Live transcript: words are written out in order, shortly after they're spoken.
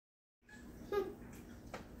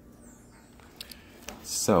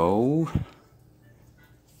So,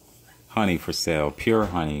 honey for sale, pure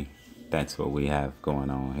honey. That's what we have going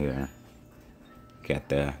on here. Got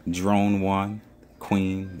the drone 1,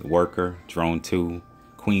 queen, worker, drone 2,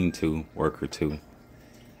 queen 2, worker 2.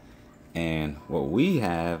 And what we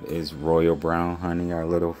have is royal brown honey, our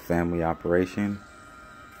little family operation.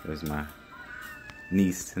 There's my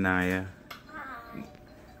niece Taniya,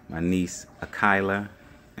 my niece Akylah,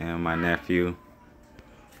 and my nephew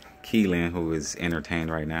Keelyn, who is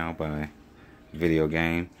entertained right now by video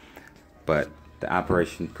game. But the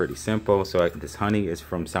operation is pretty simple. So this honey is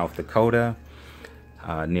from South Dakota,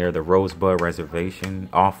 near the Rosebud Reservation,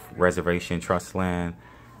 off Reservation trust land.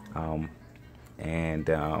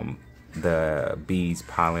 The bees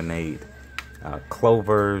pollinate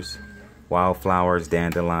clovers, wildflowers,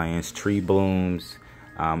 dandelions, tree blooms,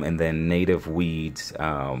 and then native weeds,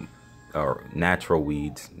 or natural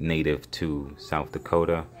weeds native to South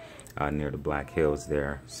Dakota, near the Black Hills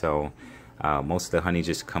there. So most of the honey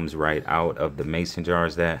just comes right out of the mason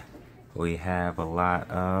jars that we have a lot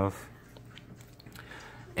of.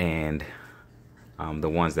 And the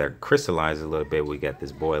ones that crystallize a little bit, we got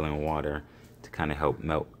this boiling water to kind of help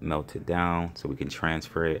melt it down so we can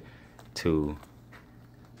transfer it to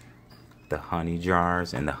the honey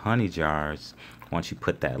jars. And the honey jars, once you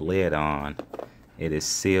put that lid on, it is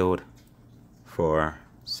sealed for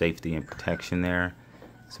safety and protection there.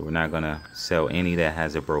 So we're not gonna sell any that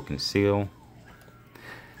has a broken seal.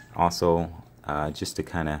 Also, just to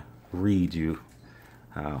kind of read you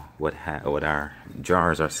what our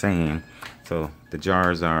jars are saying. So the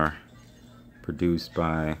jars are produced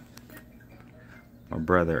by my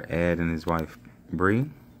brother Ed and his wife Bree.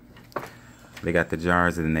 They got the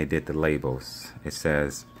jars and then they did the labels. It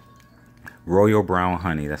says Royal Brown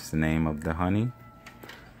Honey. That's the name of the honey.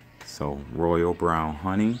 So Royal Brown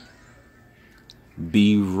Honey.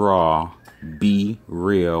 Be raw, be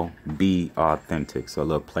real, be authentic. So a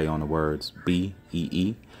little play on the words,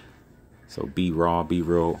 B-E-E. So be raw, be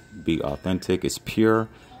real, be authentic. It's pure,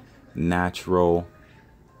 natural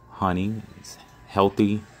honey. It's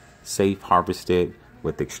healthy, safe, harvested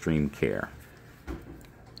with extreme care.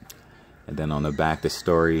 And then on the back, the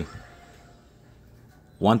story.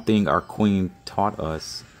 One thing our queen taught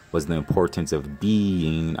us was the importance of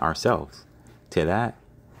being ourselves. To that,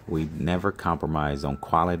 we never compromise on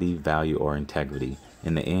quality, value, or integrity.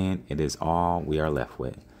 In the end, it is all we are left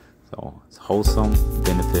with. So it's wholesome,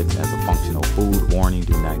 benefits as a functional food. Warning,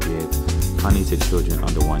 do not give honey to children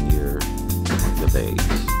under 1 year of age.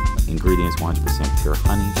 Ingredients, 100% pure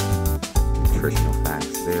honey. Nutritional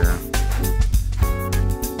facts there.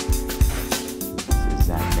 This is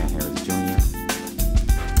Zach Van Harris Jr.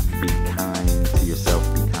 Be kind to yourself,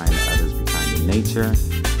 be kind to others, be kind to nature.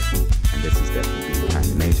 And this is definitely being kind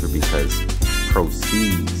to nature, because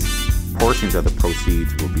portions of the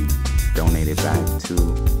proceeds will be donated back to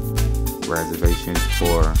Reservation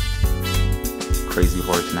for Crazy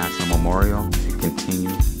Horse National Memorial to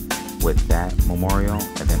continue with that memorial,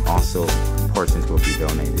 and then also portions will be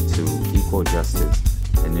donated to Equal Justice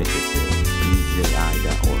Initiative,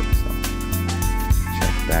 EJI.org. So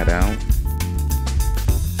check that out.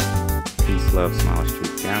 Peace, love, smile,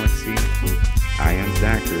 street galaxy. I am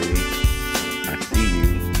Zachary. I see you,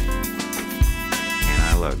 and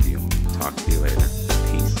I love you. Talk to you later.